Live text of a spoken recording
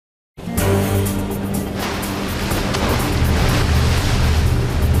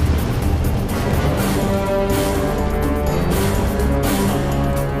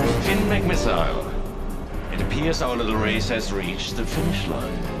race has reached the finish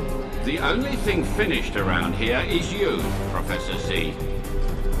line. The only thing finished around here is you, Professor Z.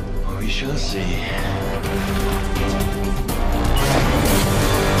 We shall see.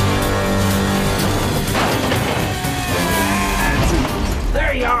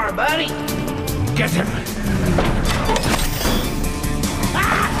 There you are, buddy. Get him!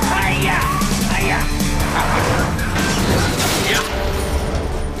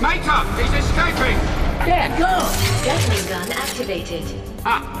 Mater, he's escaping! Yeah, go! Gatling gun activated.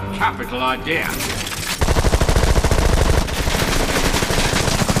 Ah, capital idea.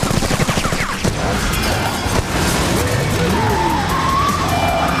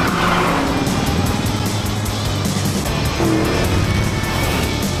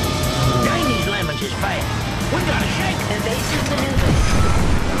 Dang, these lemons is fast. We gotta shake them. Evasive maneuvers.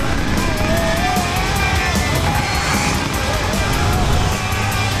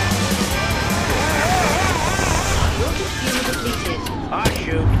 Rocket fuel depleted. Oh,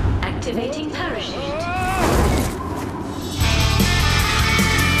 shoot. Activating parachute.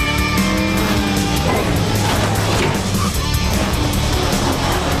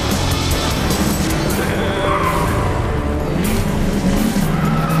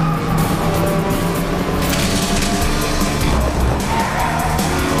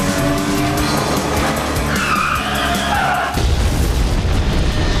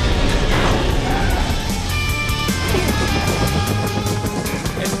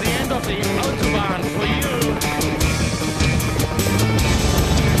 It's the end of the Autobahn for you.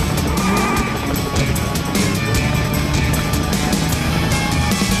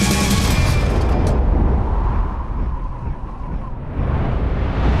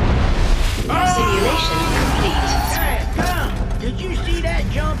 Simulation complete. Hey, come! Did you see that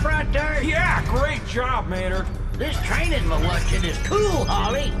jump right there? Yeah, great job, Mater. This training we're watching is cool,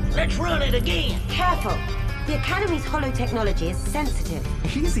 Holly. Let's run it again. Careful. The Academy's holotechnology is sensitive.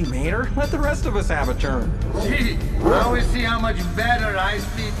 Easy, Mater. Let the rest of us have a turn. Gee, now we see how much better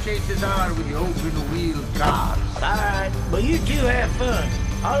high-speed chases are with the open-wheel cars. All right, well, you two have fun.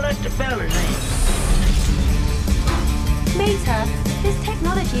 I'll let the fellas in. Mater, this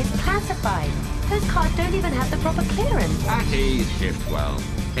technology is classified. Those cars don't even have the proper clearance. At ease, Shiftwell.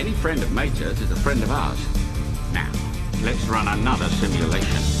 Any friend of Mater's is a friend of ours. Now, let's run another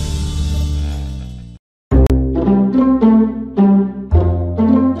simulation.